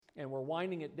and we're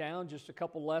winding it down. Just a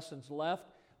couple lessons left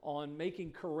on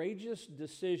making courageous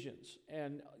decisions.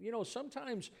 And,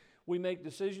 sometimes we make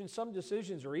decisions. Some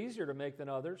decisions are easier to make than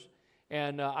others.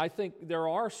 And I think there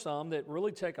are some that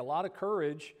really take a lot of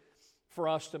courage for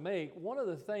us to make. One of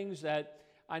the things that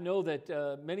I know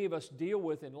that many of us deal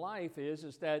with in life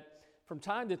is that from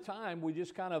time to time we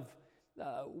just kind of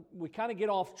get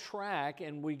off track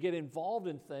and we get involved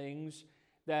in things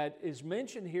that is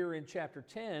mentioned here in chapter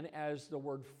 10 as the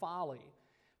word folly.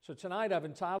 So tonight I've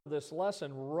entitled this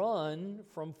lesson, Run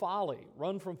from Folly.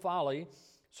 Run from Folly.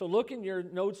 So look in your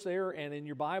notes there and in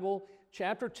your Bible,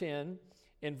 chapter 10,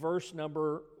 in verse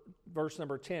number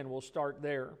 10. We'll start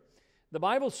there. The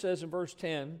Bible says in verse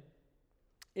 10,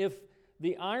 if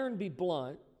the iron be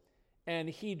blunt, and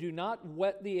he do not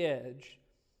whet the edge,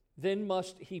 then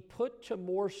must he put to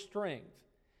more strength.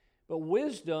 But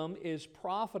wisdom is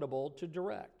profitable to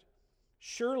direct.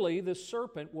 Surely the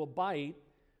serpent will bite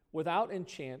without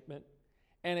enchantment,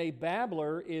 and a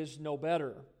babbler is no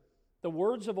better. The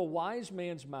words of a wise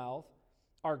man's mouth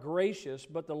are gracious,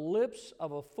 but the lips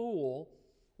of a fool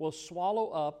will swallow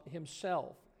up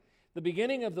himself. The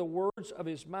beginning of the words of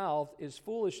his mouth is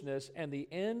foolishness, and the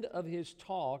end of his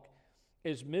talk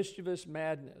is mischievous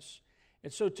madness.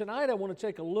 And so tonight I want to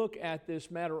take a look at this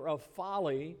matter of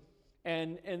folly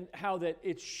and how that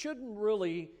it shouldn't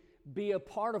really be a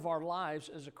part of our lives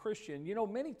as a Christian.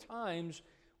 Many times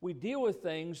we deal with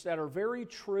things that are very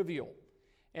trivial.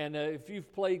 And if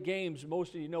you've played games,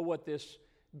 most of you know what this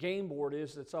game board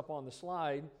is that's up on the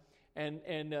slide. And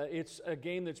it's a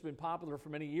game that's been popular for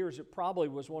many years. It probably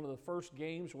was one of the first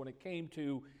games when it came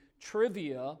to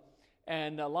trivia.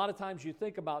 And a lot of times you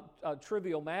think about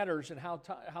trivial matters and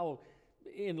how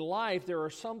in life there are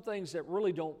some things that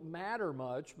really don't matter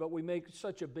much, but we make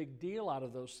such a big deal out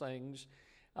of those things.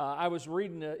 I was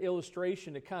reading an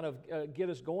illustration to kind of get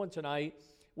us going tonight,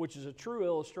 which is a true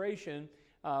illustration.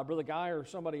 Brother Guy or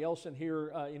somebody else in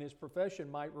here in his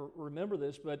profession might remember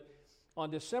this, but on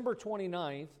December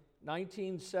 29th,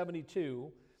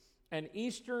 1972, an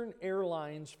Eastern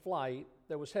Airlines flight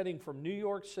that was heading from New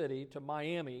York City to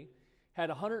Miami had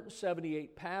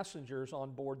 178 passengers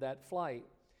on board that flight.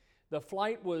 The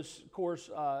flight was, of course,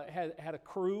 had a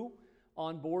crew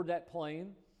on board that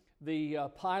plane. The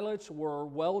pilots were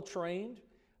well-trained,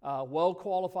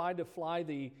 well-qualified to fly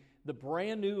the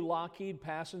brand-new Lockheed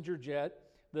passenger jet.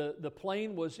 The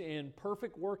plane was in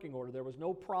perfect working order. There was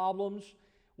no problems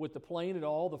with the plane at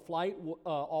all. The flight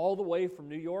all the way from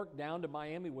New York down to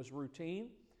Miami was routine,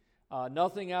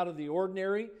 nothing out of the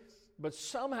ordinary. But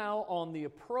somehow on the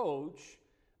approach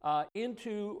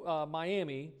into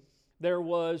Miami, there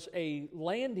was a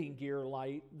landing gear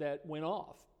light that went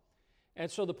off.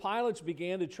 And so the pilots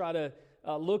began to try to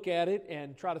look at it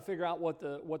and try to figure out what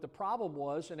the problem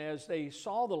was. And as they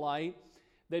saw the light,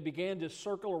 they began to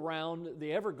circle around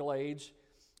the Everglades.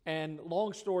 And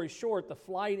long story short, the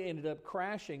flight ended up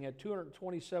crashing at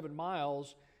 227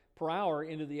 miles per hour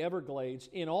into the Everglades.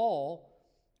 In all,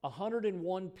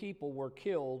 101 people were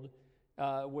killed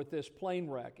with this plane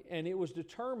wreck. And it was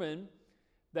determined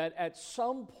that at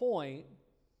some point,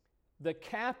 the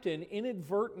captain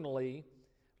inadvertently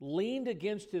leaned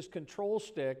against his control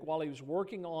stick while he was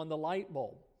working on the light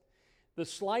bulb. The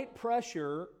slight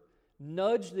pressure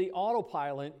nudged the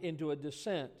autopilot into a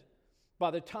descent.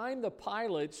 By the time the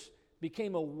pilots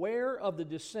became aware of the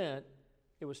descent,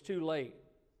 it was too late.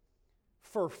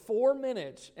 For 4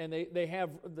 minutes, and they have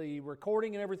the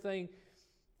recording and everything,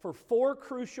 for 4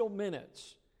 crucial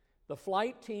minutes, the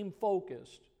flight team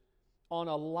focused on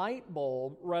a light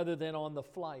bulb rather than on the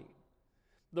flight.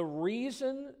 The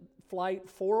reason Flight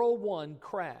 401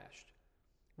 crashed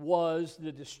was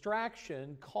the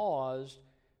distraction caused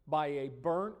by a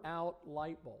burnt-out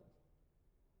light bulb.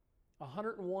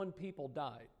 101 people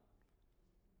died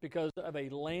because of a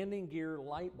landing gear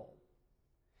light bulb.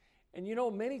 And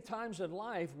many times in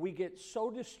life, we get so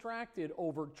distracted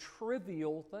over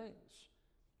trivial things.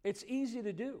 It's easy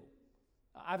to do.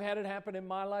 I've had it happen in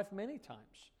my life many times.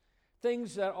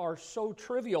 Things that are so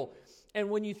trivial. And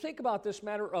when you think about this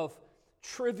matter of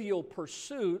trivial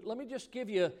pursuit, let me just give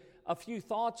you a few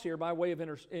thoughts here by way of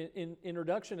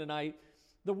introduction tonight.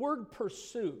 The word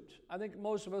pursuit, I think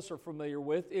most of us are familiar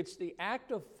with. It's the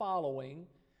act of following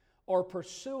or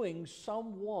pursuing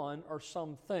someone or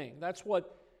something. That's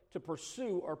what to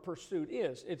pursue or pursuit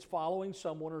is. It's following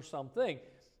someone or something.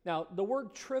 Now, the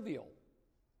word trivial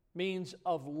means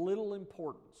of little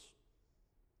importance.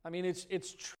 I mean,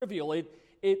 it's trivial. It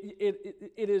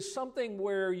is something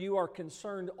where you are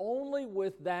concerned only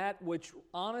with that which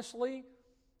honestly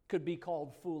could be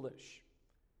called foolish.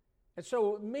 And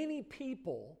so many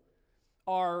people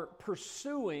are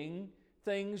pursuing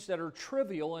things that are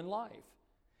trivial in life.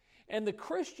 And the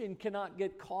Christian cannot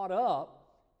get caught up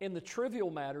in the trivial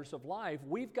matters of life.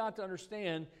 We've got to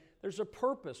understand there's a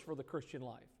purpose for the Christian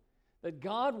life. That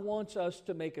God wants us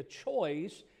to make a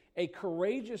choice, a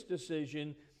courageous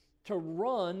decision to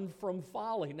run from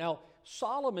folly. Now,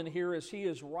 Solomon here, as he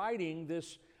is writing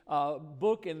this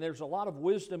book, and there's a lot of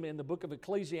wisdom in the book of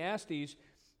Ecclesiastes,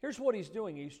 here's what he's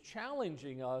doing. He's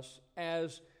challenging us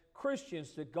as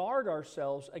Christians to guard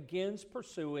ourselves against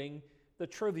pursuing the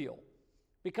trivial.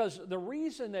 Because the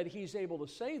reason that he's able to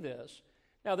say this,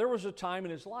 now there was a time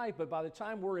in his life, but by the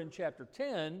time we're in chapter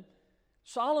 10,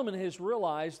 Solomon has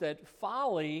realized that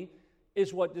folly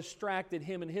is what distracted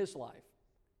him in his life.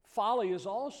 Folly is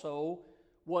also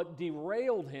what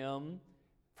derailed him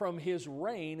from his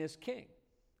reign as king.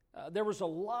 There was a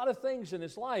lot of things in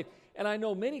his life, and I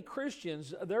know many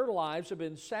Christians, their lives have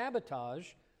been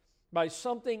sabotaged by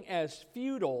something as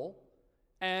futile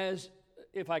as,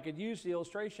 if I could use the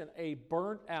illustration, a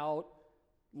burnt out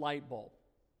light bulb.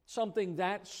 Something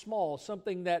that small,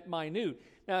 something that minute.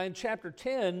 Now in chapter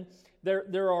 10,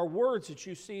 there are words that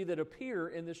you see that appear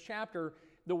in this chapter.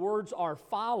 The words are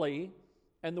folly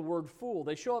and the word fool.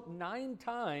 They show up 9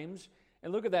 times,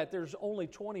 and look at that, there's only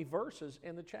 20 verses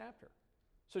in the chapter.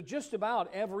 So just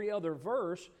about every other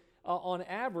verse, on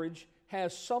average,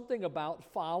 has something about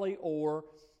folly or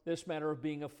this matter of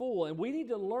being a fool. And we need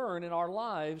to learn in our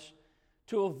lives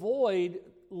to avoid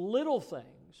little things,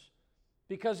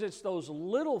 because it's those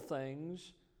little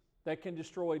things that can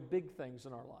destroy big things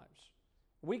in our lives.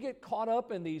 We get caught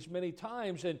up in these many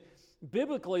times, and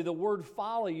biblically the word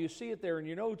folly, you see it there in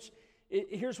your notes,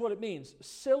 here's what it means: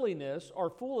 silliness or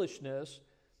foolishness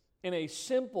in a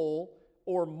simple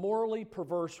or morally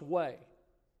perverse way.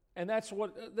 And that's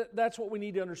what we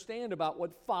need to understand about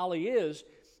what folly is.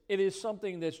 It is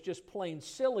something that's just plain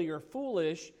silly or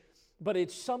foolish, but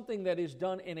it's something that is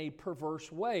done in a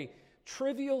perverse way.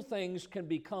 Trivial things can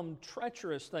become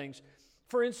treacherous things.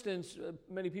 For instance,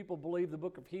 many people believe the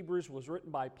book of Hebrews was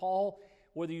written by Paul.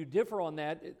 Whether you differ on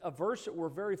that, a verse that we're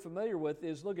very familiar with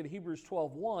is, look at Hebrews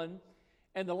 12:1,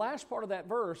 and the last part of that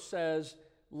verse says,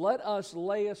 let us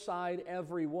lay aside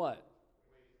every what?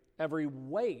 Every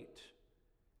weight,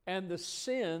 and the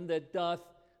sin that doth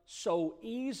so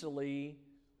easily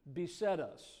beset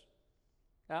us.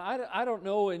 Now, I don't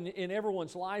know, in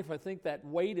everyone's life, I think that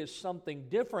weight is something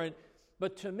different,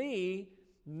 but to me,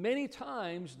 many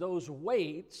times those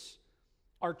weights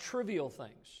are trivial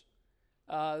things.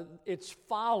 It's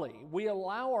folly. We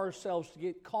allow ourselves to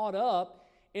get caught up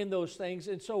in those things,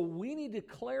 and so we need to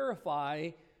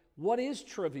clarify what is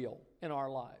trivial in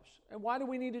our lives. And why do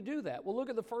we need to do that? Well, look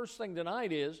at the first thing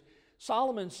tonight is,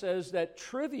 Solomon says that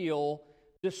trivial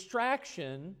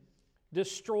distraction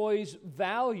destroys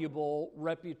valuable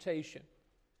reputation.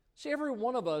 See, every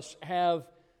one of us have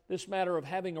this matter of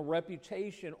having a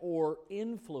reputation or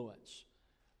influence.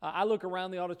 I look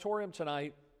around the auditorium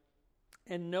tonight,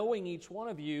 and knowing each one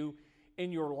of you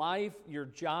in your life, your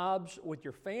jobs, with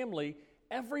your family,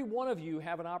 every one of you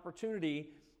have an opportunity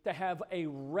to have a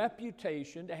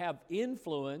reputation, to have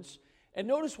influence. And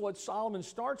notice what Solomon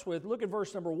starts with. Look at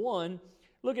verse number 1.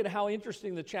 Look at how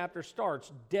interesting the chapter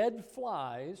starts. Dead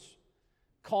flies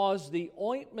cause the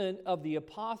ointment of the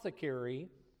apothecary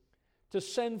to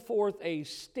send forth a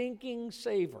stinking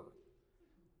savor.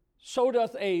 So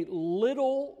doth a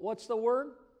little, what's the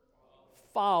word?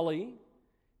 Folly,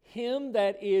 him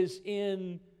that is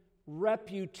in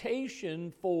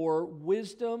reputation for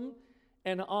wisdom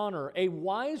and honor. A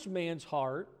wise man's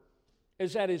heart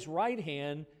is at his right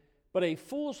hand, but a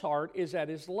fool's heart is at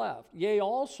his left. Yea,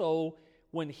 also,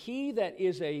 when he that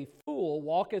is a fool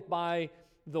walketh by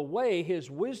the way, his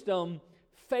wisdom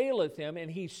faileth him, and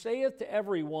he saith to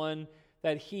everyone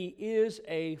that he is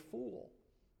a fool.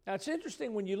 Now, it's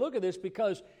interesting when you look at this,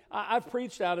 because I've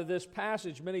preached out of this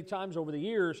passage many times over the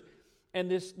years, and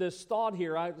this thought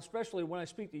here, especially when I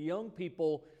speak to young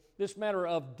people, this matter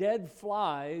of dead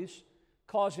flies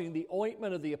causing the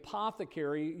ointment of the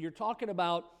apothecary. You're talking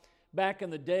about back in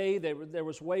the day, there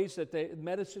was ways that the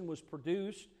medicine was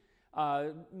produced.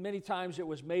 Many times it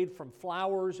was made from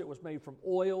flowers, it was made from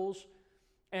oils,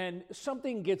 and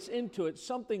something gets into it,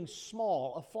 something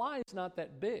small. A fly is not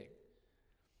that big.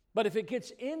 But if it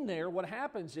gets in there, what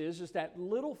happens is that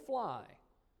little fly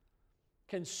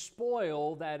can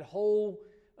spoil that whole,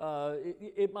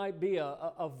 it might be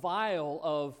a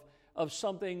vial of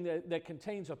something that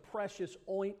contains a precious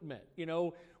ointment. You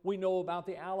know, we know about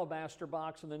the alabaster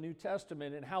box in the New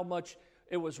Testament and how much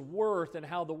it was worth, and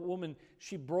how the woman,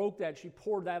 she broke that, she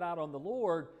poured that out on the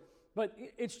Lord. But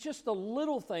it's just the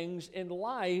little things in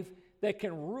life that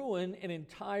can ruin an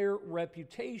entire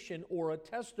reputation or a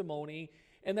testimony,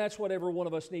 and that's what every one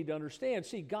of us need to understand.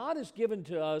 See, God has given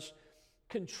to us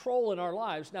control in our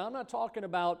lives. Now, I'm not talking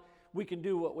about we can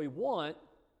do what we want,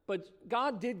 but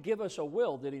God did give us a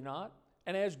will, did He not?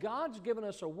 And as God's given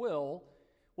us a will,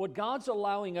 what God's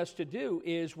allowing us to do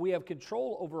is we have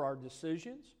control over our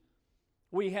decisions.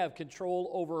 We have control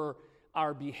over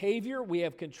our behavior. We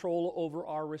have control over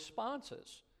our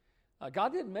responses.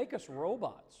 God didn't make us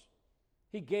robots.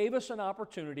 He gave us an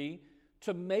opportunity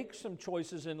to make some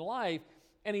choices in life.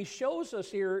 And He shows us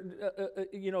here,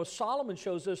 Solomon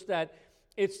shows us that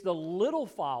it's the little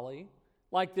folly,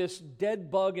 like this dead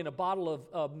bug in a bottle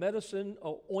of medicine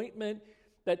or ointment,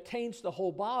 that taints the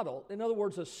whole bottle. In other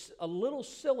words, a little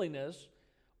silliness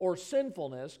or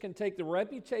sinfulness can take the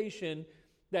reputation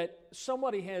that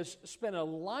somebody has spent a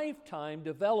lifetime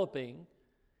developing,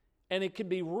 and it can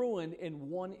be ruined in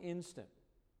one instant.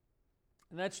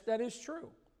 And that is true.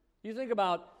 You think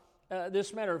about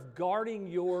this matter of guarding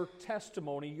your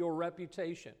testimony, your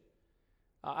reputation.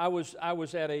 I was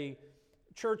at a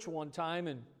church one time,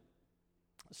 and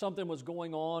something was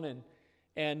going on, and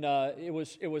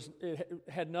it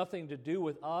had nothing to do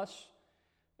with us.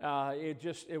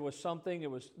 It was something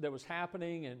that was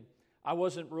happening, and I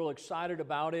wasn't real excited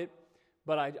about it,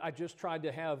 but I just tried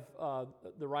to have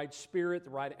the right spirit, the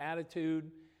right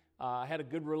attitude. I had a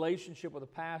good relationship with the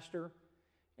pastor,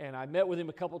 and I met with him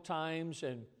a couple times,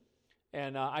 and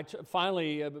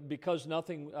finally, because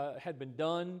nothing had been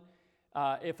done,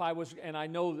 and I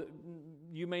know that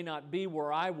you may not be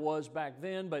where I was back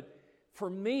then, but for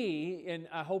me, and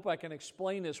I hope I can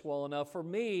explain this well enough, for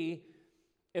me,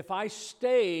 if I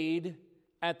stayed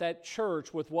at that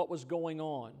church with what was going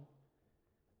on,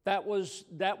 that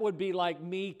would be like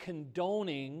me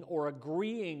condoning or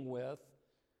agreeing with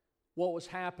what was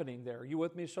happening there. You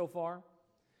with me so far?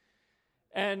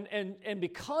 And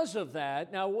because of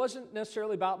that, now it wasn't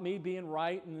necessarily about me being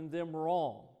right and them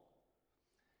wrong.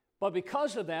 But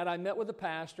because of that, I met with the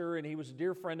pastor, and he was a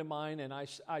dear friend of mine, and I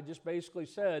just basically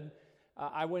said,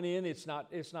 I went in, it's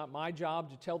not my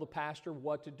job to tell the pastor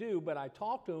what to do, but I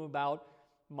talked to him about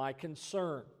my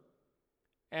concern.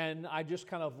 And I just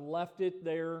kind of left it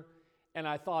there, and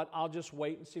I thought, I'll just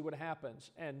wait and see what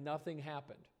happens. And nothing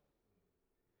happened.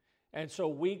 And so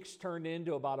weeks turned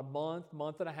into about a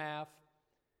month and a half.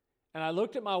 And I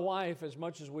looked at my wife. As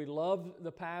much as we loved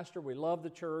the pastor, we loved the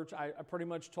church, I pretty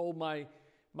much told my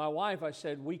wife, I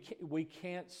said, we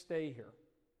can't stay here.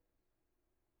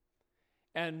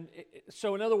 And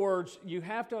so, in other words, you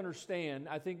have to understand,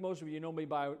 I think most of you know me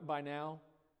by now,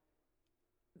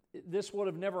 this would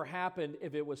have never happened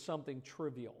if it was something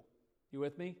trivial. You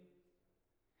with me?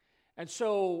 And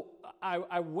so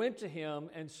I went to him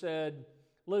and said,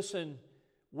 listen,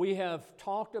 we have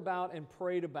talked about and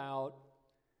prayed about,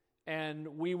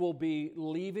 and we will be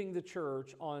leaving the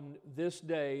church on this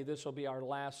day. This will be our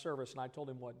last service. And I told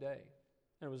him what day.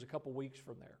 And it was a couple weeks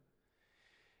from there.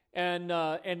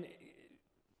 And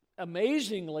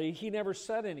amazingly, he never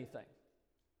said anything.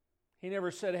 He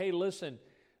never said, hey, listen,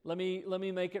 let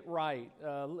me make it right.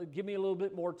 Give me a little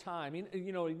bit more time.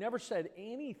 He never said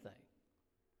anything.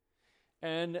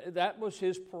 And that was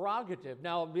his prerogative.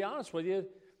 Now, to be honest with you,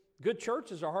 good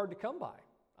churches are hard to come by.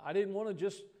 I didn't want to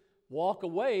just walk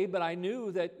away, but I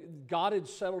knew that God had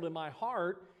settled in my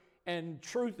heart, and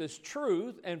truth is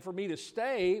truth, and for me to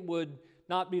stay would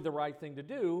not be the right thing to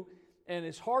do. And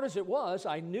as hard as it was,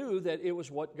 I knew that it was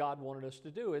what God wanted us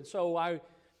to do. And so I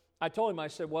told him, I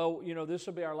said, well, this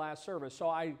will be our last service. So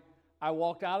I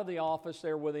walked out of the office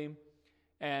there with him,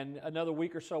 and another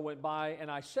week or so went by,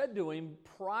 and I said to him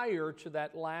prior to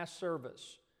that last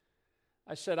service,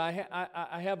 I said,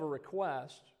 I have a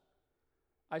request.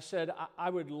 I said, I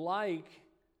would like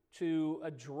to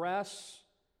address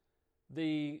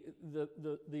the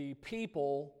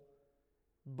people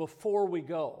before we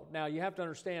go. Now, you have to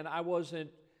understand, I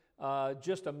wasn't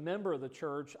just a member of the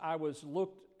church. I was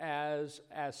looked as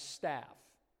staff.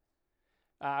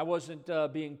 I wasn't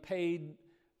being paid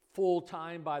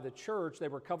full-time by the church. They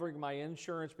were covering my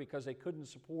insurance because they couldn't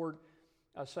support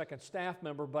a second staff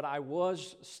member, but I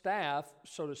was staff,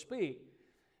 so to speak.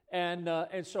 And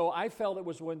so I felt it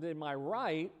was within my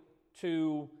right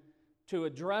to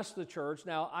address the church.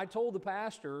 Now, I told the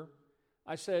pastor,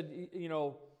 I said,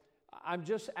 I'm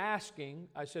just asking.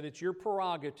 I said, it's your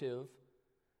prerogative,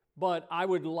 but I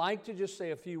would like to just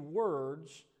say a few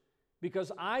words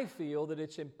because I feel that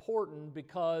it's important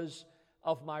because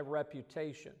of my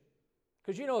reputation.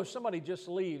 Because, if somebody just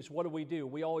leaves, what do?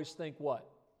 We always think what?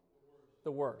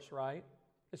 The worst, right?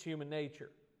 It's human nature.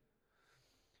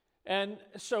 And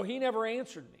so he never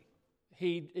answered me.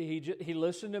 He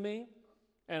listened to me,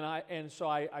 And so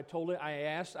I told him,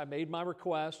 I made my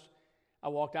request. I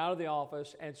walked out of the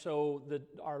office, and so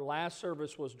our last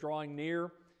service was drawing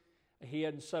near. He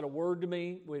hadn't said a word to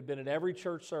me. We'd been at every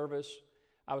church service.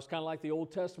 I was kind of like the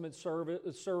Old Testament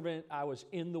servant. I was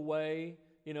in the way,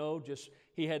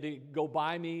 he had to go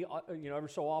by me, every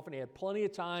so often. He had plenty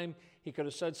of time. He could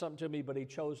have said something to me, but he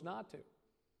chose not to.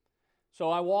 So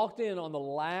I walked in on the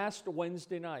last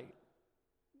Wednesday night,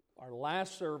 our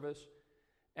last service,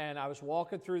 and I was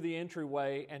walking through the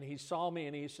entryway, and he saw me,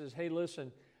 and he says, "Hey,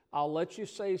 listen, I'll let you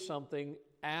say something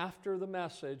after the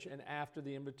message and after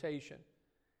the invitation."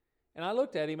 And I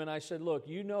looked at him, and I said, "Look,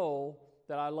 you know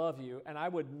that I love you, and I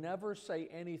would never say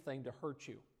anything to hurt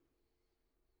you."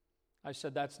 I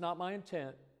said, "That's not my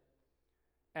intent."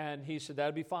 And he said,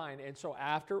 "That'd be fine." And so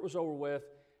after it was over with,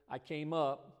 I came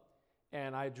up,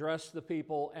 and I addressed the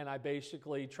people, and I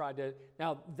basically tried to...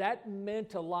 Now, that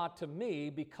meant a lot to me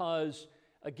because,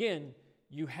 again,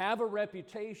 you have a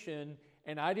reputation,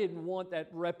 and I didn't want that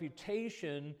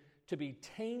reputation to be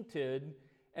tainted,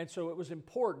 and so it was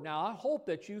important. Now, I hope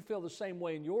that you feel the same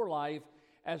way in your life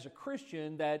as a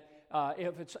Christian, that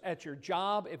if it's at your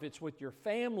job, if it's with your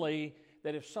family,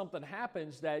 that if something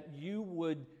happens, that you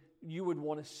would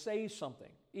want to say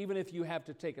something, even if you have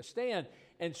to take a stand.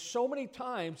 And so many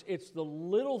times, it's the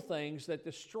little things that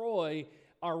destroy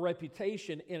our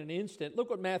reputation in an instant.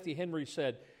 Look what Matthew Henry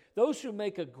said. "Those who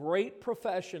make a great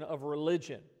profession of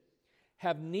religion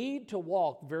have need to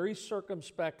walk very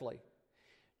circumspectly,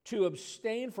 to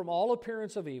abstain from all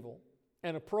appearance of evil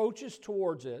and approaches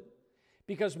towards it,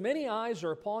 because many eyes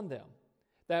are upon them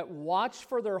that watch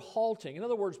for their halting." In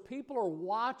other words, people are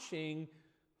watching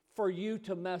for you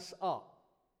to mess up.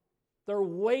 They're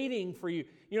waiting for you,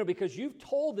 because you've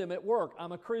told them at work,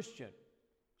 "I'm a Christian."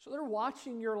 So they're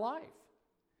watching your life.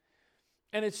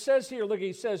 And it says here, look,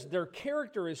 he says, "Their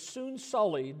character is soon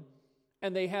sullied,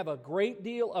 and they have a great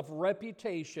deal of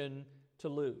reputation to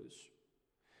lose."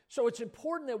 So it's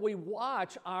important that we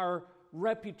watch our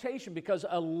reputation, because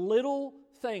a little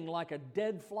thing like a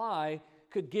dead fly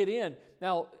could get in.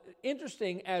 Now,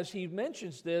 interesting, as he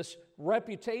mentions this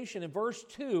reputation in verse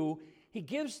 2, he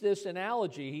gives this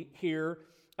analogy here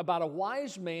about a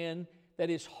wise man that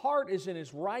his heart is in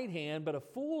his right hand, but a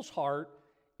fool's heart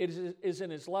is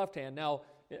in his left hand. Now,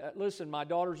 listen, my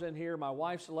daughter's in here, my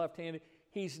wife's left-handed.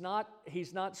 He's not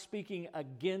speaking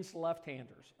against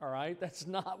left-handers, all right? That's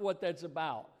not what that's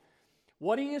about.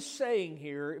 What he is saying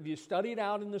here, if you study it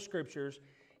out in the Scriptures,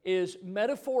 is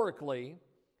metaphorically,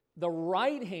 the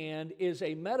right hand is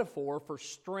a metaphor for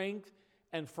strength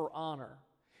and for honor.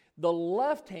 The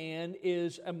left hand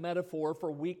is a metaphor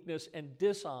for weakness and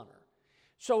dishonor.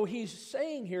 So he's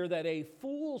saying here that a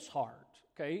fool's heart,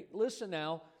 okay, listen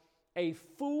now, a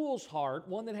fool's heart,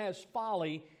 one that has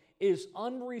folly, is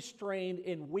unrestrained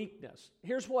in weakness.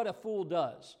 Here's what a fool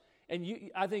does, and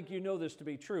I think you know this to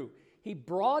be true. He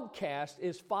broadcasts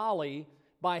his folly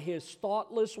by his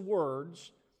thoughtless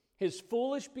words, his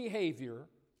foolish behavior,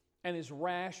 and his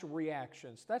rash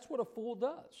reactions. That's what a fool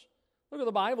does. Look what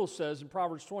the Bible says in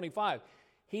Proverbs 25.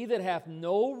 "He that hath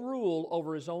no rule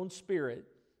over his own spirit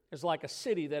is like a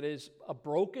city that is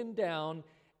broken down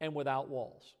and without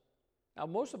walls." Now,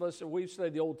 most of us, if we've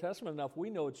studied the Old Testament enough, we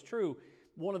know it's true.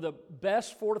 One of the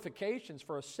best fortifications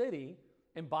for a city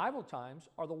in Bible times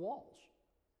are the walls.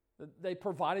 They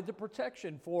provided the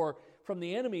protection from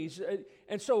the enemies.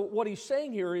 And so what he's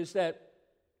saying here is that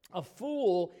a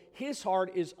fool, his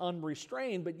heart is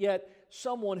unrestrained, but yet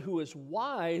someone who is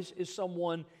wise is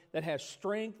someone that has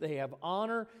strength, they have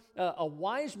honor. A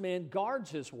wise man guards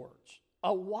his words.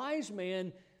 A wise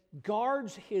man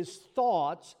guards his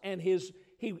thoughts, and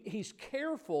he's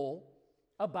careful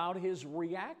about his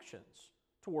reactions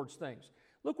towards things.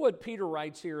 Look what Peter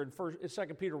writes here in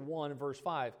 2 Peter 1 and verse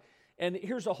 5. And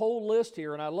here's a whole list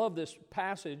here, and I love this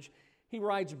passage. He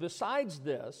writes, "Besides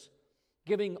this,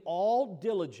 giving all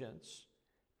diligence,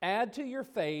 add to your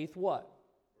faith," what?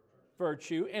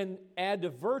 Virtue. And add to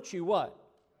virtue, what?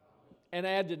 And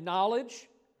add to knowledge,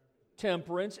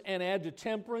 temperance. And add to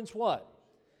temperance, what?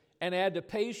 And add to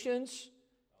patience,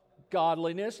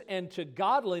 godliness. And to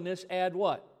godliness, add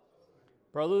what?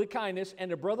 Brotherly kindness.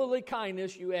 And to brotherly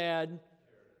kindness, you add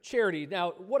charity.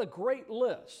 Now, what a great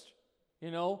list.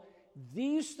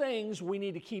 These things we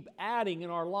need to keep adding in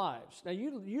our lives. Now,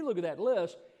 you look at that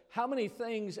list. How many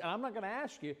things, and I'm not going to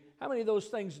ask you, how many of those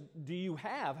things do you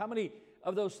have? How many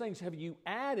of those things have you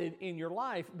added in your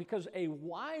life? Because a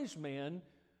wise man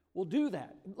will do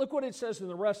that. Look what it says in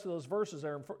the rest of those verses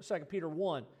there in 2 Peter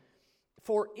 1.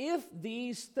 "For if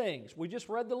these things," we just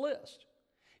read the list,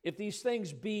 "if these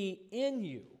things be in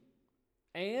you,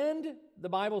 and," the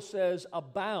Bible says,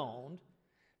 "abound,"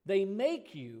 They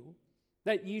make you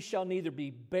that ye shall neither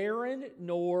be barren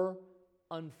nor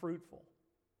unfruitful.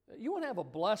 You want to have a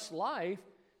blessed life.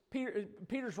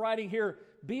 Peter's writing here,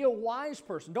 be a wise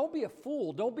person. Don't be a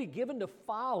fool. Don't be given to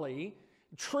folly,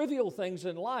 trivial things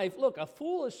in life. Look, a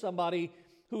fool is somebody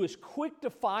who is quick to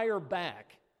fire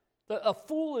back. A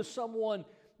fool is someone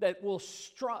that will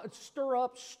stir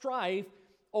up strife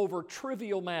over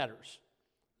trivial matters.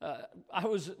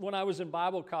 When I was in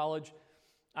Bible college,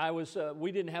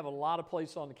 we didn't have a lot of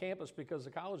places on the campus because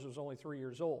the college was only 3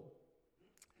 years old.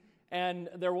 And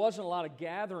there wasn't a lot of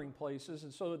gathering places,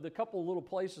 and so the couple of little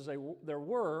places there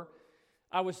were,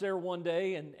 I was there one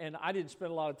day, and I didn't spend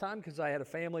a lot of time because I had a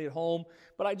family at home,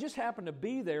 but I just happened to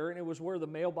be there, and it was where the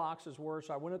mailboxes were,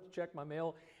 so I went up to check my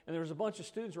mail, and there was a bunch of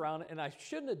students around, and I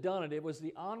shouldn't have done it. It was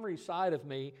the ornery side of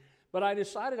me, but I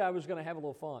decided I was going to have a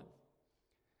little fun.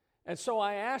 And so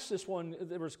I asked this one,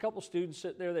 there was a couple students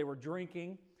sitting there, they were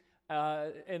drinking,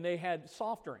 and they had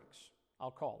soft drinks, I'll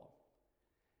call them.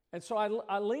 And so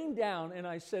I leaned down and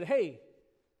I said, hey,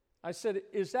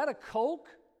 is that a Coke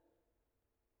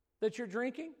that you're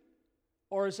drinking?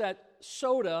 Or is that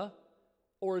soda?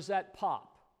 Or is that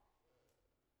pop?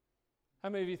 How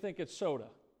many of you think it's soda?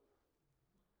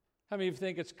 How many of you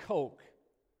think it's Coke?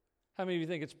 How many of you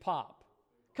think it's pop?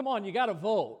 Come on, you got to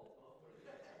vote.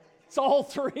 It's all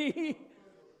three.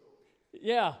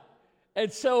 Yeah.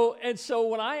 And so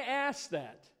when I asked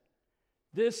that,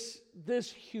 this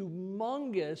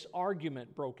humongous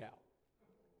argument broke out.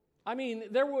 I mean,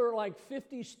 there were like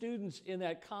 50 students in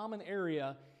that common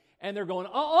area, and they're going,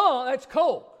 that's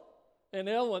Coke. And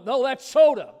the other one, no, that's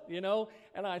soda,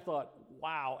 And I thought,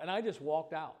 wow. And I just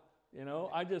walked out,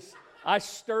 I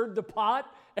stirred the pot,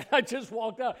 and I just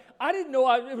walked out. I didn't know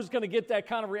I was going to get that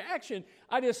kind of reaction.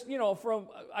 I just,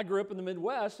 I grew up in the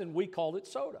Midwest, and we called it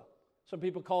soda. Some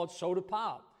people call it soda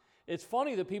pop. It's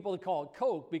funny that people call it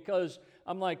Coke because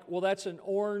I'm like, well, that's an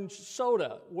orange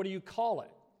soda. What do you call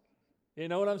it? You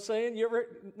know what I'm saying?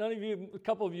 A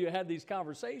couple of you had these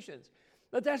conversations.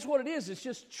 But that's what it is. It's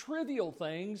just trivial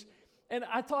things. And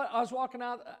I was walking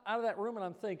out of that room and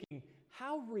I'm thinking,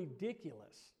 how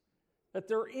ridiculous that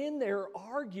they're in there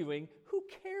arguing. Who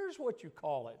cares what you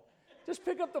call it? Just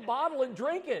pick up the bottle and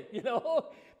drink it,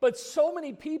 But so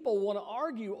many people want to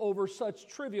argue over such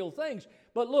trivial things.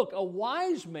 But look, a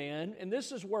wise man, and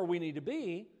this is where we need to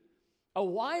be, a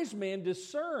wise man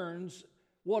discerns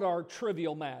what are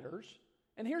trivial matters.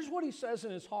 And here's what he says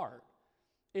in his heart.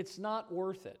 It's not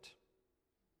worth it.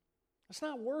 It's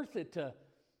not worth it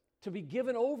to be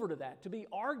given over to that, to be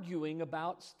arguing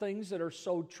about things that are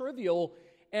so trivial,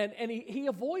 and he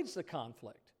avoids the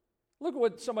conflict. Look at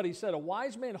what somebody said. A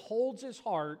wise man holds his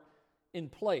heart in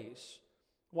place,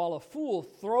 while a fool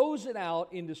throws it out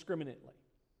indiscriminately.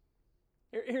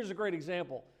 Here's a great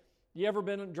example. You ever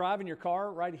been driving your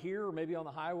car right here or maybe on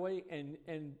the highway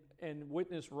and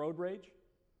witness road rage?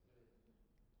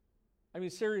 I mean,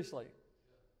 seriously.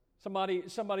 Somebody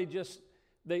just,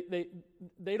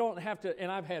 they don't have to,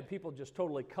 and I've had people just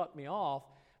totally cut me off.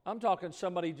 I'm talking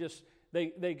somebody just,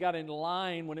 they got in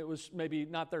line when it was maybe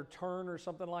not their turn or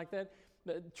something like that.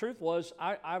 The truth was,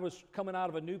 I was coming out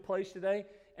of a new place today,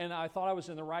 and I thought I was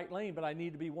in the right lane, but I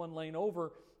needed to be one lane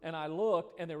over, and I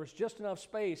looked, and there was just enough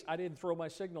space. I didn't throw my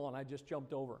signal, and I just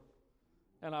jumped over.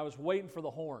 And I was waiting for the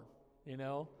horn,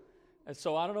 And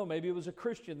so I don't know, maybe it was a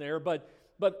Christian there, but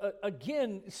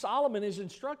again, Solomon is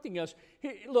instructing us.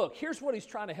 Look, here's what he's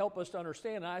trying to help us to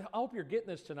understand, and I hope you're getting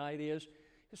this tonight, is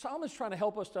Solomon's trying to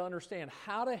help us to understand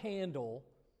how to handle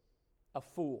a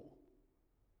fool.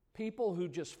 People who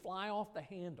just fly off the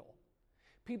handle.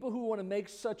 People who want to make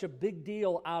such a big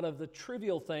deal out of the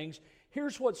trivial things.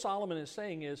 Here's what Solomon is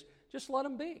saying is, just let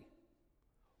them be.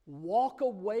 Walk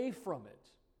away from it.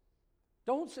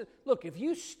 Don't say, look, if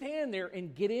you stand there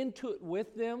and get into it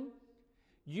with them,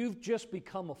 you've just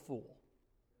become a fool.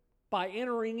 By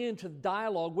entering into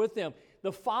dialogue with them,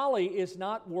 the folly is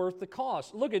not worth the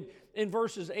cost. Look at in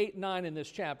verses 8 and 9 in this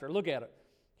chapter. Look at it.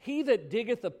 He that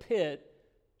diggeth a pit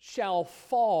shall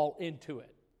fall into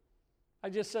it. I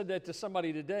just said that to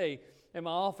somebody today in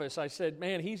my office. I said,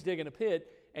 man, he's digging a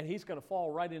pit, and he's going to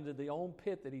fall right into the own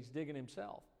pit that he's digging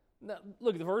himself. Now,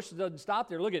 look, the verse doesn't stop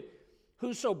there. Look at,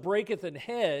 whoso breaketh an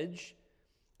hedge,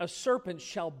 a serpent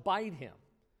shall bite him.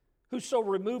 Whoso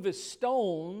removeth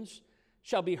stones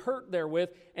shall be hurt therewith,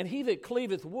 and he that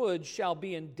cleaveth wood shall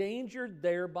be endangered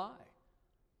thereby.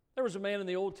 There was a man in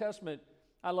the Old Testament.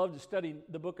 I love to study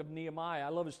the book of Nehemiah. I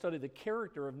love to study the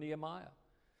character of Nehemiah.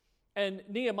 And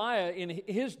Nehemiah, in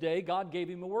his day, God gave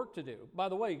him a work to do. By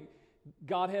the way,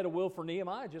 God had a will for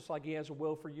Nehemiah just like he has a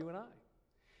will for you and I.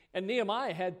 And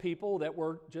Nehemiah had people that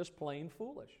were just plain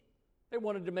foolish. They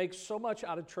wanted to make so much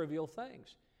out of trivial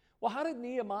things. Well, how did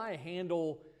Nehemiah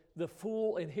handle the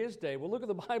fool in his day? Well, look at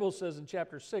the Bible says in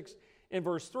chapter 6 in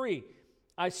verse 3,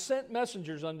 I sent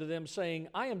messengers unto them, saying,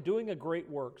 I am doing a great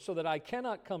work, so that I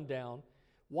cannot come down.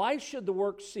 Why should the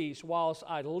work cease whilst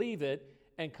I leave it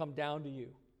and come down to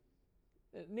you?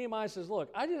 Nehemiah says, look,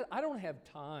 I don't have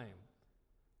time.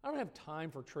 I don't have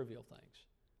time for trivial things.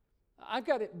 I've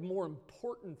got more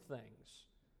important things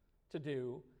to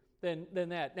do than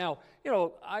that. Now,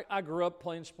 I grew up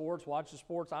playing sports, watching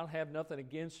sports. I don't have nothing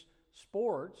against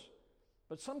sports,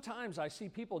 but sometimes I see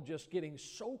people just getting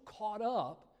so caught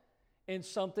up in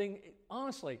something.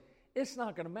 Honestly, it's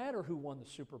not going to matter who won the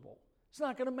Super Bowl. It's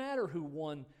not going to matter who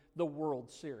won the World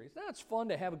Series. Now, it's fun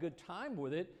to have a good time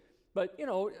with it, but,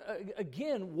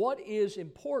 again, what is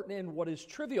important and what is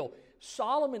trivial?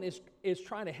 Solomon is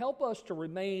trying to help us to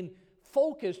remain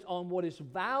focused on what is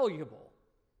valuable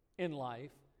in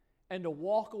life and to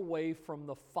walk away from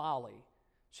the folly.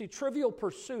 See, trivial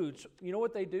pursuits, you know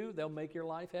what they do? They'll make your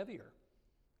life heavier.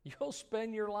 You'll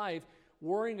spend your life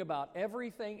worrying about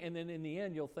everything, and then in the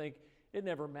end, you'll think it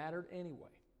never mattered anyway.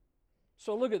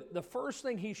 So look at the first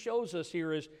thing he shows us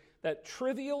here is that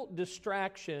trivial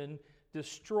distraction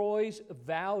destroys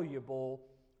valuable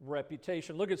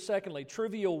reputation. Look at secondly,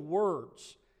 trivial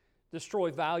words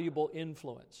destroy valuable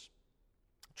influence.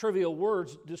 Trivial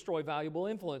words destroy valuable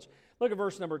influence. Look at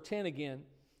verse number 10 again.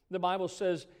 The Bible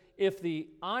says, if the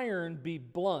iron be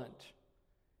blunt,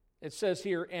 it says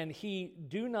here, and he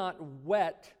do not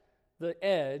whet the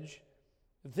edge,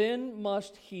 then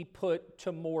must he put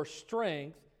to more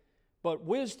strength, but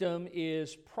wisdom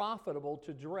is profitable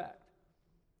to direct.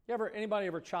 Anybody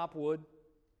ever chop wood?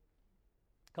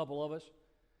 A couple of us.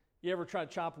 You ever try to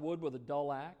chop wood with a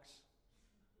dull axe?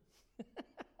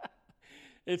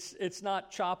 It's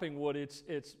not chopping wood.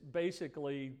 It's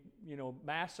basically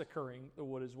massacring the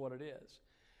wood is what it is.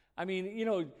 I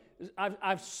mean,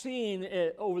 I've seen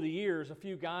it over the years a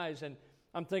few guys, and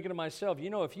I'm thinking to myself,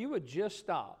 if you would just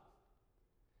stop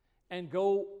and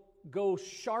go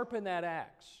sharpen that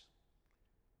axe,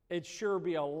 it'd sure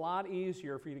be a lot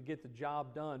easier for you to get the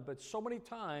job done. But so many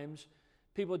times,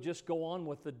 people just go on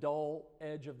with the dull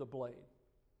edge of the blade.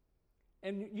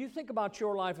 And you think about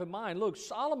your life and mine. Look,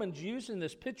 Solomon's using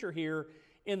this picture here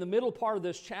in the middle part of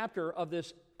this chapter of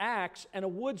this axe and a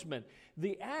woodsman.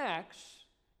 The axe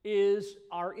is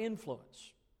our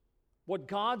influence, what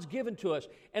God's given to us.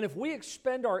 And if we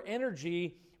expend our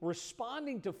energy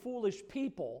responding to foolish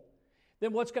people,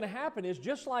 then what's going to happen is,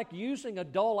 just like using a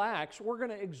dull axe, we're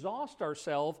going to exhaust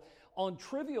ourselves on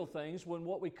trivial things when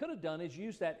what we could have done is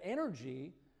use that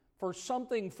energy for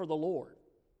something for the Lord.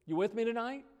 You with me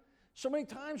tonight? So many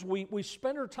times we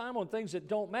spend our time on things that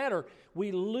don't matter.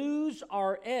 We lose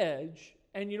our edge,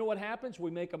 and you know what happens?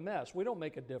 We make a mess. We don't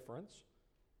make a difference.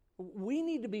 We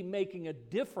need to be making a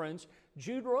difference.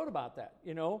 Jude wrote about that,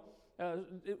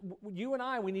 you and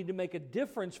I, we need to make a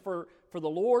difference for the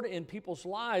Lord in people's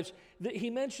lives. He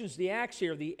mentions the axe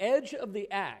here, the edge of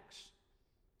the axe.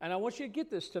 And I want you to get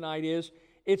this tonight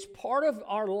it's part of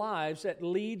our lives that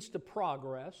leads to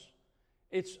progress.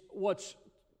 It's what's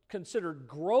considered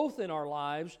growth in our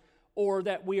lives, or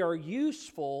that we are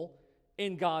useful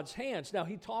in God's hands. Now,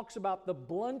 he talks about the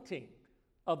blunting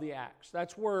of the axe.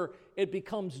 That's where it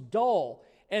becomes dull.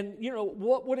 And,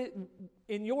 what would it,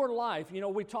 in your life,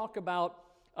 we talk about,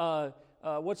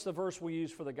 what's the verse we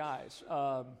use for the guys?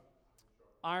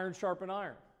 Iron sharpen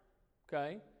iron,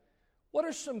 okay? What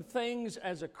are some things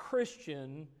as a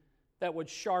Christian that would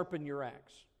sharpen your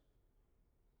axe?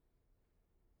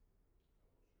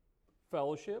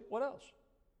 Fellowship. What else?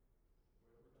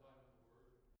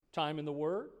 Time in the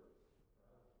Word.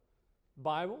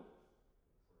 Bible.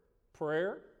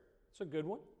 Prayer. It's a good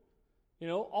one.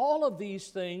 All of these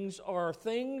things are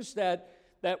things that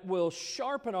will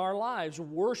sharpen our lives,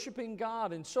 worshiping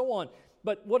God and so on.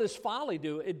 But what does folly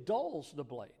do? It dulls the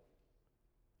blade.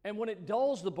 And when it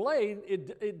dulls the blade,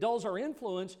 it dulls our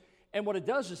influence, and what it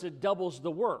does is it doubles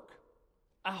the work.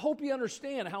 I hope you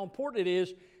understand how important it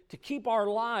is to keep our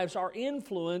lives, our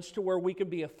influence, to where we can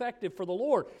be effective for the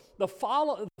Lord. The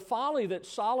folly that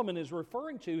Solomon is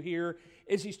referring to here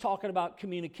is he's talking about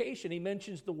communication. He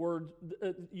mentions the word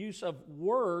use of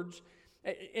words,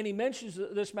 and he mentions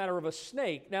this matter of a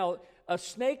snake. Now, a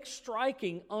snake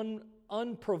striking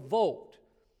unprovoked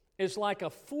is like a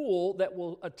fool that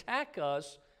will attack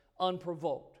us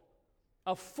unprovoked.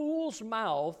 A fool's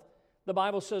mouth, the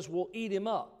Bible says, will eat him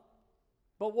up.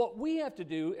 But what we have to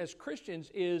do as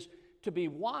Christians is to be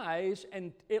wise,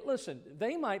 and listen,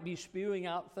 they might be spewing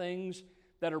out things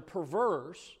that are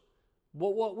perverse,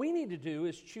 but what we need to do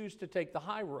is choose to take the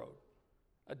high road.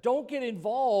 Don't get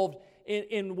involved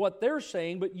in what they're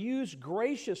saying, but use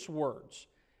gracious words.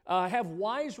 Have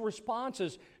wise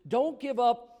responses. Don't give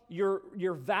up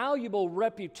your valuable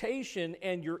reputation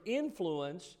and your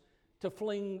influence to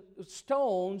fling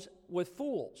stones with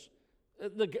fools.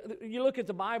 You look at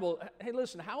the Bible, hey,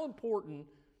 listen, how important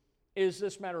is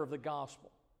this matter of the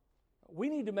gospel? We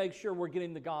need to make sure we're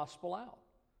getting the gospel out.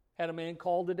 Had a man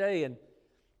call today, and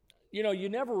you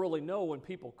never really know when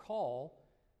people call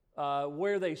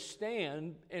where they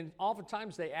stand, and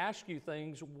oftentimes they ask you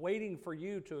things waiting for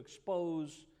you to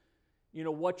expose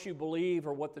what you believe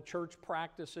or what the church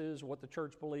practices, what the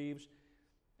church believes.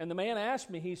 And the man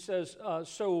asked me, he says,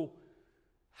 so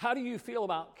how do you feel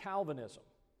about Calvinism?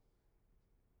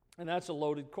 And that's a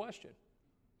loaded question.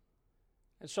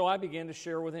 And so I began to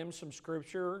share with him some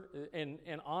scripture and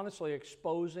honestly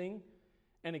exposing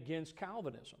and against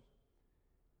Calvinism.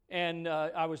 And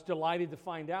I was delighted to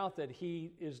find out that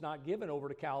he is not given over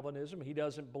to Calvinism. He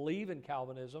doesn't believe in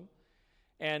Calvinism.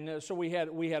 And so we had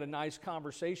a nice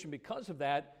conversation because of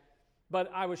that. But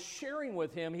I was sharing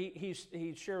with him,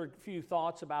 he shared a few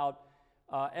thoughts about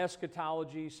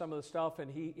eschatology, some of the stuff,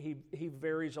 and he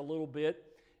varies a little bit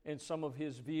in some of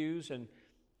his views.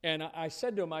 And I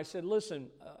said to him, I said, listen,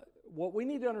 what we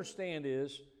need to understand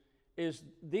is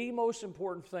the most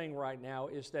important thing right now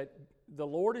is that the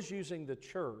Lord is using the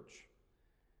church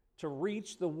to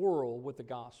reach the world with the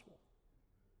gospel.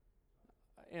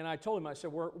 And I told him, I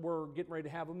said, we're getting ready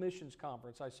to have a missions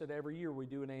conference. I said, every year we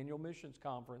do an annual missions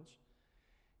conference.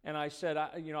 And I said,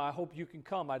 I hope you can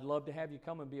come. I'd love to have you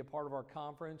come and be a part of our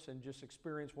conference and just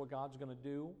experience what God's going to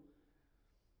do.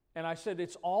 And I said,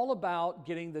 it's all about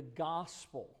getting the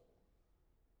gospel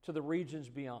to the regions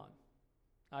beyond.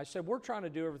 I said, we're trying to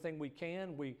do everything we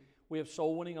can. We have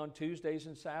soul winning on Tuesdays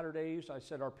and Saturdays. I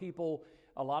said, our people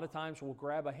a lot of times will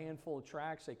grab a handful of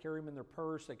tracts. They carry them in their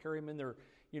purse. They carry them in their,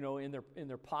 in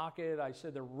their pocket. I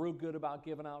said, they're real good about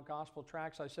giving out gospel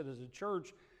tracts. I said, as a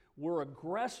church, we're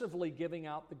aggressively giving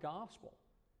out the gospel.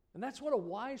 And that's what a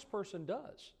wise person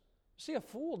does. See, a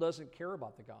fool doesn't care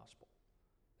about the gospel.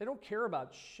 They don't care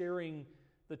about sharing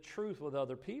the truth with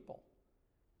other people.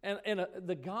 And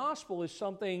the gospel is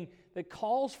something that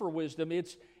calls for wisdom.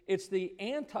 It's the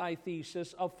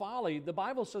antithesis of folly. The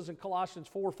Bible says in Colossians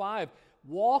 4:5,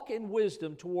 walk in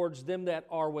wisdom towards them that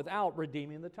are without,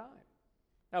 redeeming the time.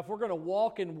 Now, if we're going to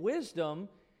walk in wisdom,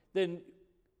 then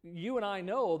you and I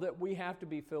know that we have to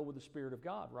be filled with the Spirit of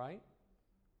God, right?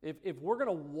 If we're going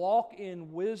to walk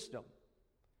in wisdom,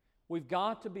 we've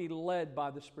got to be led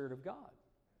by the Spirit of God.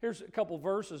 Here's a couple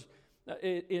verses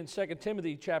in 2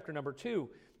 Timothy chapter number 2.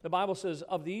 The Bible says,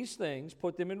 of these things,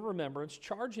 put them in remembrance,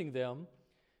 charging them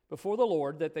before the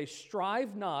Lord that they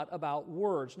strive not about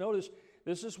words. Notice,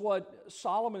 this is what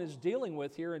Solomon is dealing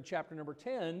with here in chapter number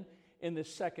 10. In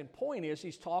this second point is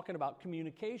he's talking about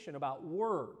communication, about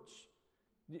words.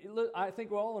 I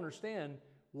think we all understand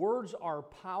words are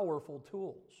powerful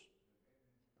tools.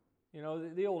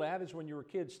 The old adage when you were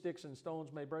kids, sticks and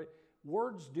stones may break.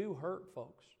 Words do hurt,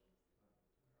 folks.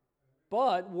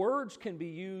 But words can be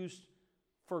used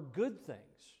for good things.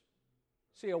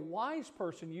 See, a wise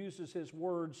person uses his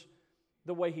words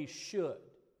the way he should.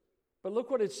 But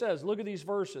look what it says. Look at these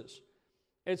verses.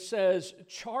 It says,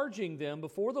 charging them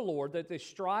before the Lord that they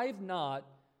strive not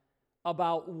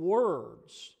about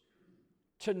words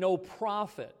to no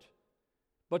profit,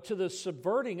 but to the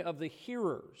subverting of the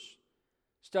hearers.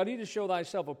 Study to show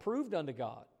thyself approved unto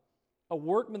God, a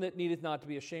workman that needeth not to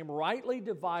be ashamed, rightly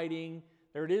dividing,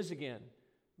 there it is again,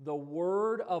 the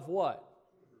word of what?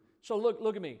 So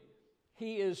look at me.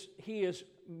 He is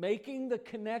making the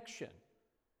connection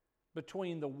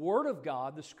between the Word of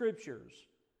God, the Scriptures,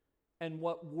 and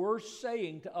what we're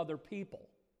saying to other people.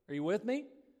 Are you with me?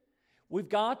 We've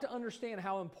got to understand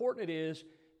how important it is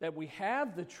that we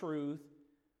have the truth,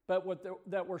 but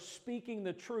that we're speaking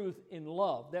the truth in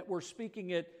love, that we're speaking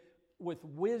it with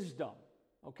wisdom,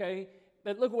 okay?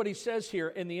 But look what he says here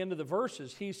in the end of the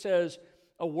verses. He says,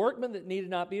 a workman that needed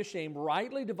not be ashamed,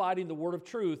 rightly dividing the word of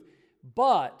truth,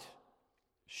 but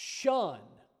shun.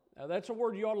 Now that's a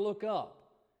word you ought to look up.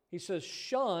 He says,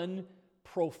 shun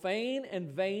profane and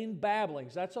vain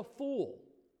babblings. That's a fool.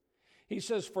 He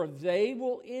says, for they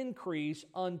will increase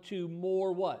unto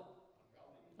more what?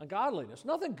 Ungodliness.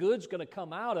 Nothing good's going to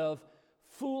come out of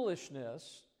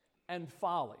foolishness and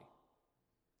folly.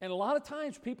 And a lot of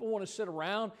times people want to sit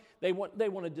around, they want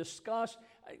to discuss.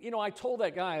 I told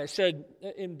that guy, I said,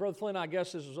 and Brother Flynn, I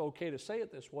guess this is okay to say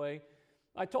it this way.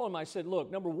 I told him, I said,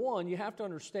 look, number one, you have to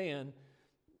understand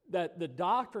that the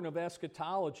doctrine of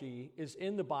eschatology is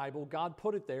in the Bible. God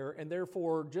put it there, and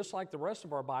therefore, just like the rest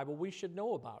of our Bible, we should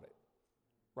know about it,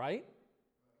 right?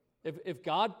 If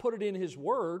God put it in His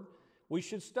Word, we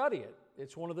should study it.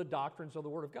 It's one of the doctrines of the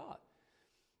Word of God.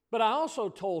 But I also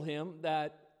told him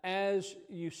that as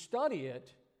you study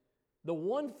it, the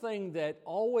one thing that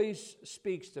always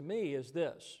speaks to me is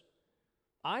this.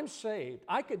 I'm saved.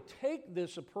 I could take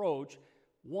this approach,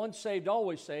 once saved,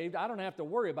 always saved. I don't have to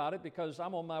worry about it because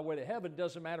I'm on my way to heaven. It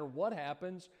doesn't matter what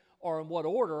happens or in what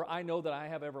order. I know that I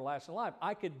have everlasting life.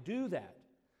 I could do that.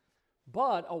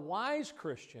 But a wise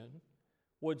Christian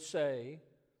would say,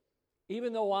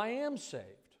 even though I am saved,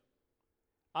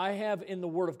 I have in the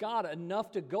Word of God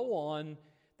enough to go on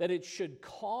that it should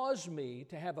cause me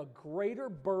to have a greater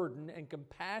burden and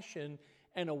compassion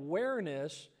and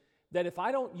awareness that if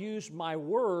I don't use my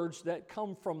words that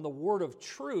come from the word of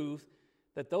truth,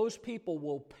 that those people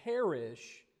will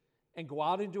perish and go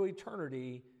out into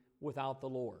eternity without the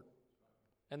Lord.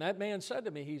 And that man said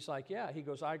to me, he's like, yeah, he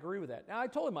goes, I agree with that. Now I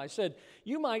told him, I said,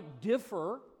 you might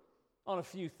differ on a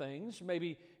few things,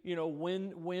 maybe,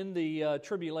 when the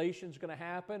tribulation's going to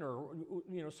happen or,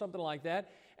 something like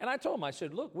that. And I told him, I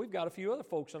said, look, we've got a few other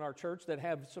folks in our church that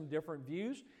have some different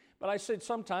views, but I said,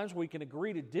 sometimes we can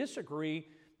agree to disagree,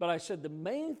 but I said, the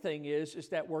main thing is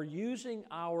that we're using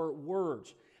our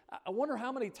words. I wonder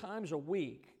how many times a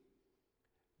week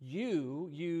you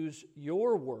use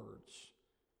your words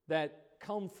that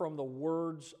come from the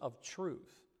words of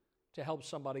truth to help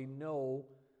somebody know.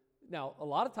 Now, a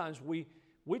lot of times we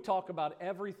talk about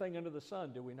everything under the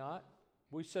sun, do we not?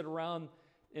 We sit around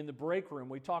in the break room,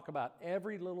 we talk about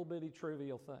every little bitty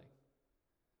trivial thing.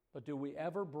 But do we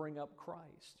ever bring up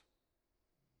Christ?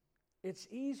 It's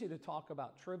easy to talk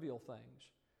about trivial things,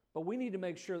 but we need to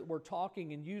make sure that we're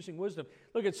talking and using wisdom.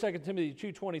 Look at 2 Timothy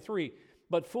 2:23.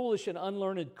 But foolish and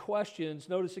unlearned questions,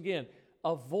 notice again,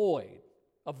 avoid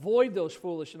those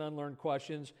foolish and unlearned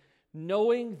questions,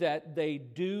 knowing that they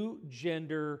do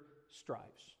gender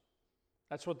strifes.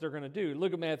 That's what they're going to do.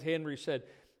 Look at Matthew Henry said,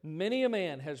 many a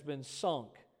man has been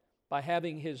sunk by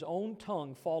having his own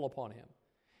tongue fall upon him.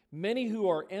 Many who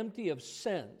are empty of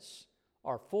sense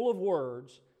are full of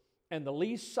words, and the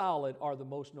least solid are the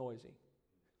most noisy.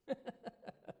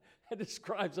 It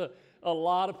describes a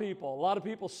lot of people. A lot of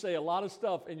people say a lot of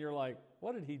stuff, and you're like,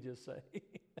 what did he just say?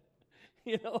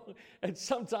 And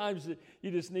sometimes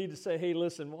you just need to say, hey,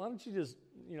 listen, why don't you just,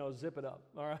 zip it up,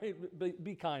 all right?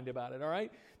 Be kind about it, all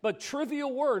right? But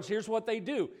trivial words, here's what they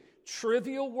do.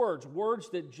 Trivial words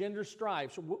that gender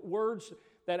strifes, words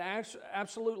that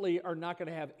absolutely are not going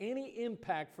to have any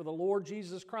impact for the Lord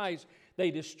Jesus Christ. They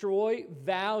destroy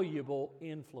valuable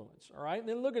influence, all right? And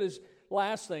then look at his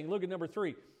last thing. Look at number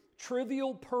 3.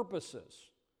 Trivial purposes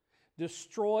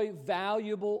destroy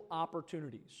valuable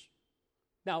opportunities.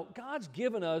 Now, God's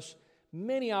given us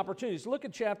many opportunities. Look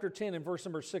at chapter 10 and verse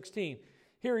number 16.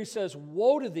 Here he says,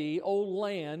 woe to thee, O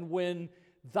land, when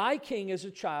thy king is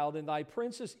a child and thy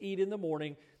princes eat in the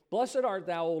morning. Blessed art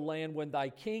thou, O land, when thy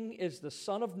king is the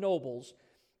son of nobles,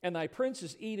 and thy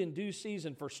princes eat in due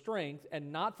season for strength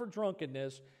and not for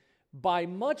drunkenness. By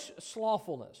much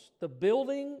slothfulness the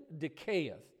building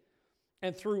decayeth,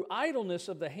 and through idleness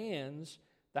of the hands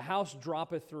the house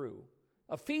droppeth through.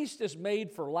 A feast is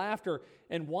made for laughter,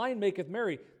 and wine maketh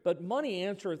merry, but money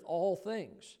answereth all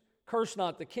things. Curse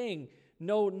not the king,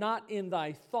 no, not in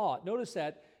thy thought. Notice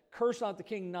that, curse not the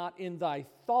king, not in thy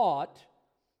thought,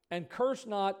 and curse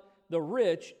not the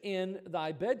rich in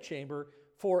thy bedchamber,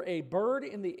 for a bird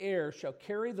in the air shall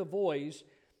carry the voice,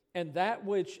 and that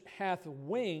which hath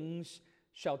wings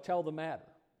shall tell the matter.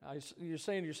 Now, you're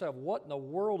saying to yourself, what in the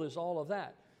world is all of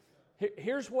that?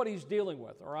 Here's what he's dealing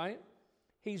with, all right?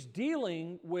 He's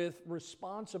dealing with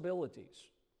responsibilities.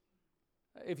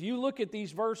 If you look at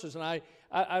these verses, and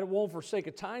I won't forsake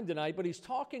of time tonight, but he's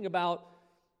talking about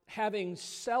having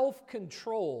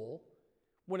self-control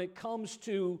when it comes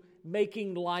to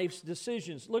making life's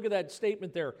decisions. Look at that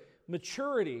statement there.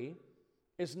 Maturity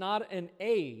is not an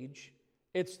age,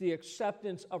 it's the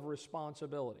acceptance of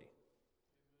responsibility.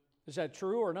 Is that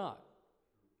true or not?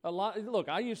 Look,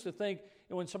 I used to think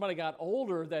when somebody got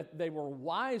older that they were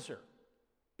wiser.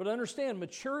 But understand,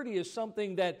 maturity is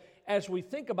something that, as we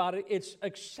think about it, it's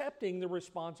accepting the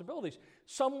responsibilities.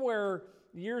 Somewhere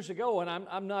years ago, and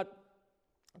I'm not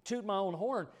tooting my own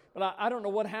horn, but I don't know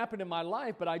what happened in my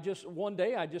life, but one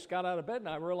day I just got out of bed and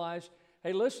I realized,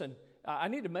 hey, listen, I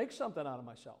need to make something out of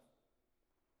myself.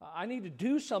 I need to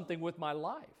do something with my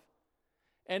life.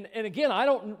 And again, I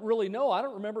don't really know. I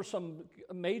don't remember some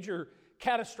major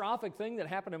catastrophic thing that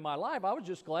happened in my life. I was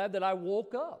just glad that I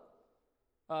woke up.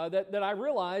 That I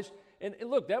realized, and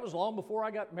look, that was long before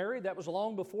I got married. That was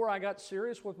long before I got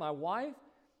serious with my wife.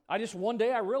 One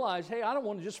day I realized, hey, I don't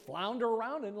want to just flounder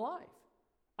around in life.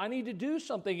 I need to do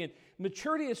something. And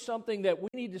maturity is something that we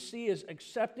need to see as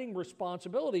accepting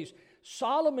responsibilities.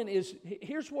 Solomon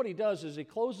here's what he does as he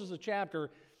closes the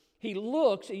chapter. He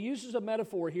uses a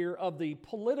metaphor here of the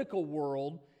political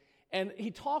world, and he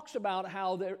talks about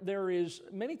how there is,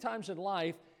 many times in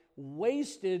life,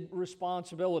 wasted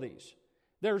responsibilities.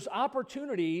 There's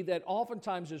opportunity that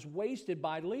oftentimes is wasted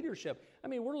by leadership. I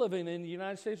mean, we're living in the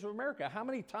United States of America. How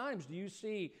many times do you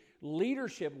see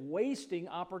leadership wasting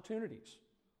opportunities?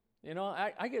 You know,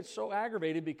 I get so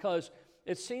aggravated because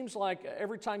it seems like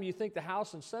every time you think the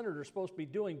House and Senate are supposed to be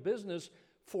doing business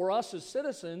for us as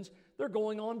citizens, they're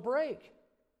going on break.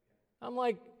 I'm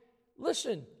like,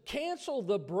 listen, cancel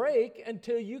the break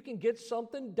until you can get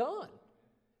something done.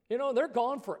 You know, they're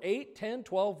gone for 8, 10,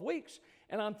 12 weeks.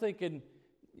 And I'm thinking,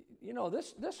 you know,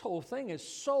 this whole thing is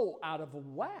so out of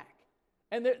whack.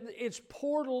 And it's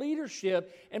poor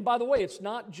leadership. And by the way, it's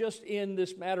not just in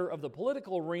this matter of the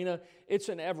political arena, it's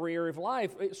in every area of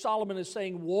life. Solomon is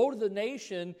saying, woe to the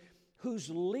nation whose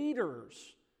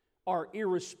leaders are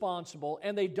irresponsible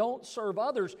and they don't serve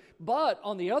others. But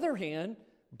on the other hand,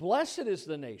 blessed is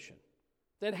the nation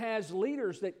that has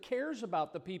leaders that cares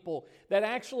about the people, that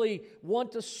actually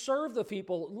want to serve the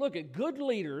people. Look, at good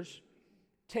leaders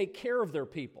take care of their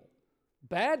people.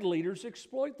 Bad leaders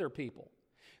exploit their people.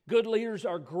 Good leaders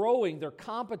are growing, they're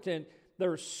competent,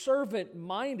 they're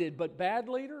servant-minded, but bad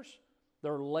leaders,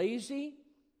 they're lazy,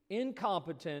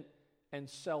 incompetent, and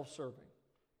self-serving.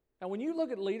 Now, when you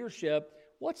look at leadership,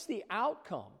 what's the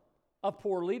outcome of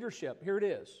poor leadership? Here it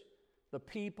is. The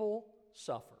people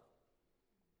suffer.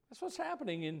 That's what's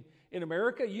happening in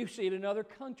America. You see it in other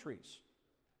countries.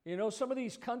 You know, some of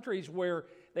these countries where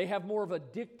they have more of a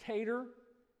dictator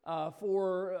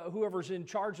for whoever's in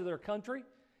charge of their country.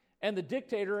 And the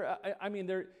dictator,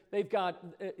 they've got,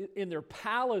 in their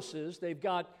palaces, they've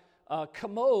got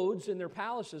commodes in their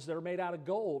palaces that are made out of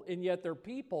gold, and yet their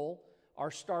people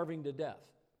are starving to death.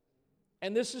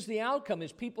 And this is the outcome,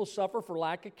 is people suffer for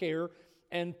lack of care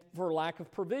and for lack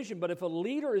of provision. But if a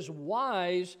leader is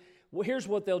wise, well, here's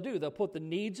what they'll do. They'll put the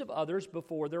needs of others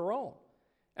before their own.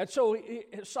 And so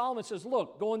Solomon says,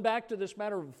 look, going back to this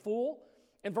matter of a fool,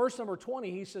 in verse number 20,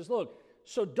 he says, look,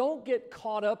 so don't get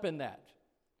caught up in that.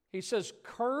 He says,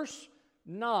 curse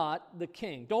not the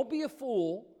king. Don't be a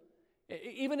fool.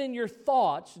 Even in your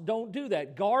thoughts, don't do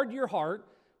that. Guard your heart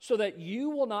so that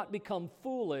you will not become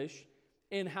foolish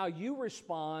in how you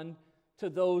respond to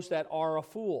those that are a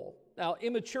fool. Now,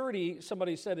 immaturity,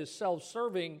 somebody said, is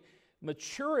self-serving.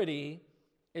 Maturity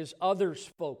is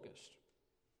others-focused.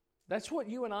 That's what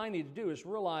you and I need to do, is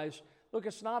realize, look,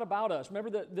 it's not about us.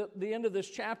 Remember the end of this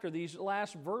chapter, these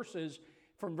last verses,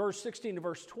 from verse 16 to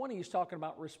verse 20, he's talking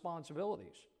about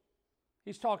responsibilities.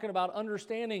 He's talking about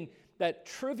understanding that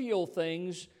trivial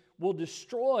things will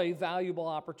destroy valuable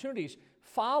opportunities.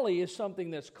 Folly is something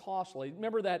that's costly.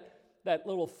 Remember that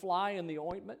little fly in the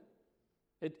ointment?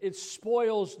 It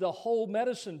spoils the whole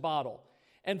medicine bottle.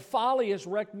 And folly has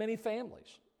wrecked many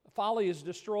families. Folly has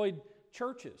destroyed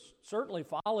churches. Certainly,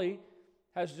 folly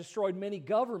has destroyed many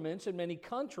governments and many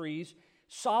countries.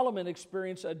 Solomon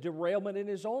experienced a derailment in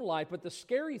his own life. But the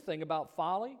scary thing about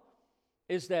folly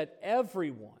is that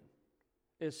everyone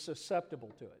is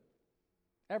susceptible to it.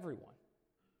 Everyone.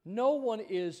 No one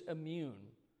is immune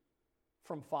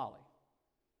from folly.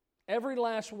 Every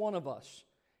last one of us.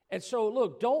 And so,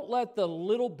 look, don't let the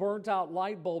little burnt-out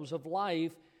light bulbs of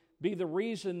life be the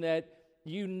reason that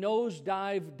you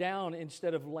nosedive down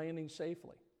instead of landing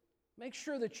safely. Make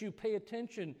sure that you pay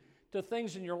attention to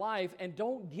things in your life and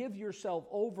don't give yourself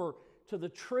over to the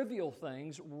trivial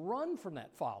things. Run from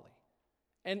that folly.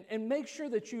 And make sure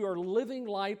that you are living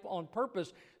life on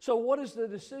purpose. So what is the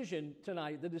decision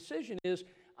tonight? The decision is,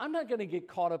 I'm not going to get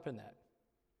caught up in that.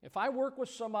 If I work with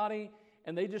somebody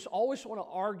and they just always want to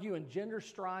argue and gender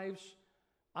strives,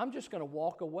 I'm just going to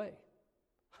walk away.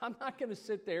 I'm not going to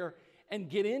sit there and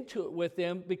get into it with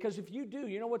them, because if you do,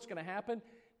 you know what's going to happen?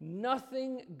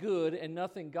 Nothing good and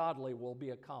nothing godly will be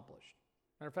accomplished.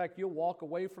 Matter of fact, you'll walk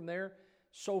away from there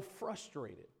so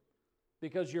frustrated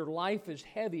because your life is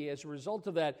heavy as a result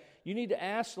of that. You need to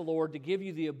ask the Lord to give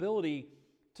you the ability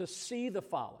to see the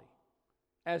folly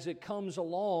as it comes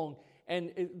along,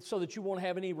 and so that you won't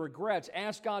have any regrets.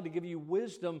 Ask God to give you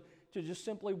wisdom to just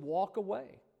simply walk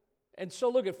away. And so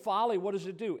look at folly. What does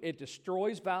it do? It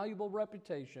destroys valuable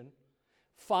reputation.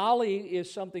 Folly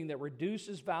is something that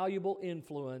reduces valuable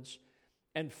influence.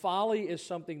 And folly is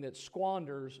something that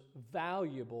squanders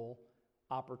valuable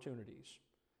opportunities.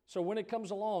 So when it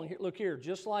comes along, look here,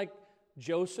 just like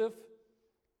Joseph,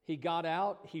 he got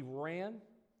out, he ran.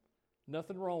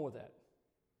 Nothing wrong with that.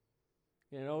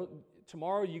 You know,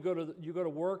 tomorrow you go to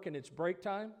work and it's break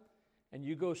time, and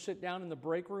you go sit down in the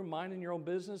break room minding your own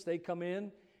business. They come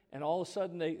in, and all of a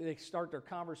sudden they start their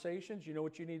conversations. You know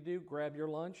what you need to do? Grab your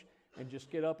lunch and just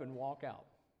get up and walk out.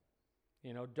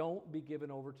 Don't be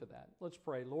given over to that. Let's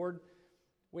pray. Lord,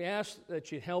 we ask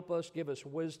that you help us, give us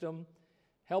wisdom.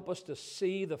 Help us to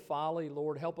see the folly,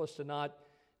 Lord. Help us to not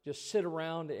just sit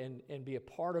around and be a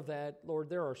part of that. Lord,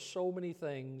 there are so many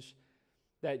things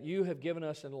that you have given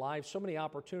us in life, so many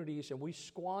opportunities, and we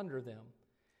squander them.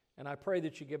 And I pray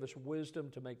that you give us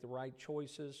wisdom to make the right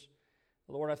choices.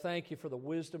 Lord, I thank you for the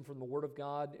wisdom from the Word of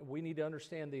God. We need to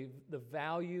understand the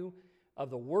value of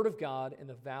the Word of God and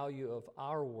the value of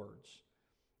our words.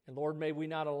 And Lord, may we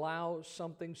not allow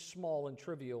something small and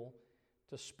trivial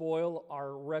to spoil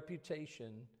our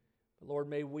reputation. But Lord,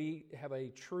 may we have a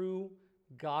true,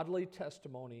 godly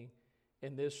testimony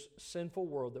in this sinful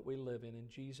world that we live in. In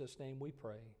Jesus' name we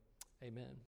pray. Amen.